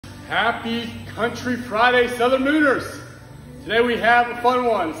Happy Country Friday, Southern Mooners. Today we have a fun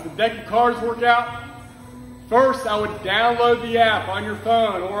one. It's the deck of cards workout. First, I would download the app on your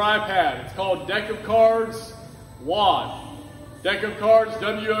phone or iPad. It's called Deck of Cards WOD. Deck of Cards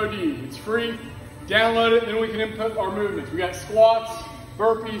WOD. It's free. Download it, and then we can input our movements. We got squats,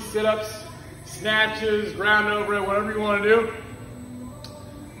 burpees, sit-ups, snatches, ground overhead, whatever you want to do.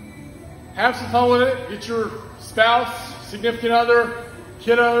 Have some fun with it. Get your spouse, significant other,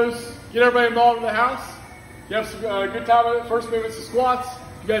 kiddos, get everybody involved in the house. You have some good time with it. First movement's the squats.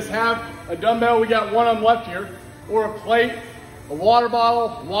 You guys have a dumbbell. We got one of them left here, or a plate, a water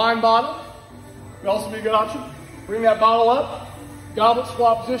bottle, wine bottle. Would also be a good option. Bring that bottle up, goblet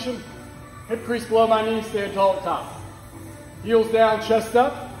squat position, hip crease below my knees, stand tall at top. Heels down, chest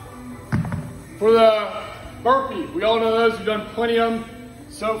up. For the burpee, we all know those. We've done plenty of them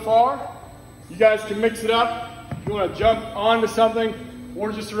so far. You guys can mix it up. If you want to jump onto something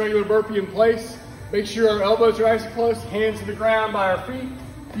or just a regular burpee in place, make sure our elbows are nice and close, hands to the ground by our feet,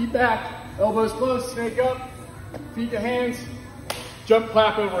 feet back, elbows close, snake up, feet to hands, jump,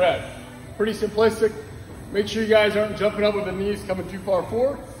 clap overhead. Pretty simplistic. Make sure you guys aren't jumping up with the knees coming too far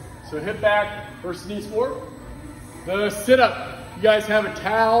forward. So hip back versus knees forward. The sit-up, you guys have a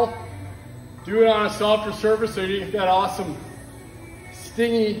towel, do it on a softer surface so you get that awesome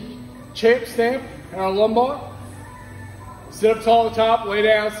stingy champ stamp in our lumbar. Sit up tall at the top, lay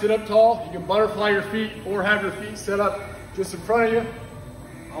down, sit up tall. You can butterfly your feet or have your feet set up just in front of you.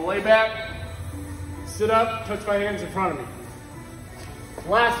 I'll lay back, sit up, touch my hands in front of me.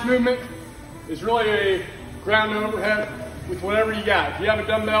 Last movement is really a ground overhead with whatever you got. If you have a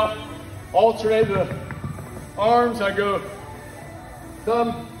dumbbell, alternate the arms. I go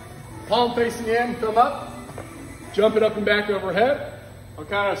thumb, palm facing in, thumb up, jump it up and back overhead. I'll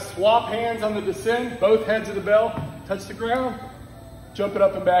kind of swap hands on the descend, both heads of the bell touch the ground, jump it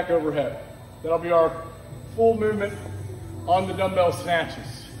up and back overhead. That'll be our full movement on the dumbbell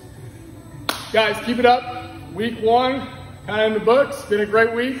snatches. Guys, keep it up. Week one, kind of in the books. Been a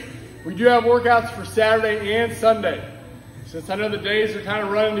great week. We do have workouts for Saturday and Sunday, since I know the days are kind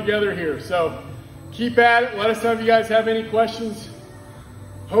of running together here. So keep at it. Let us know if you guys have any questions.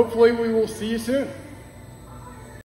 Hopefully we will see you soon.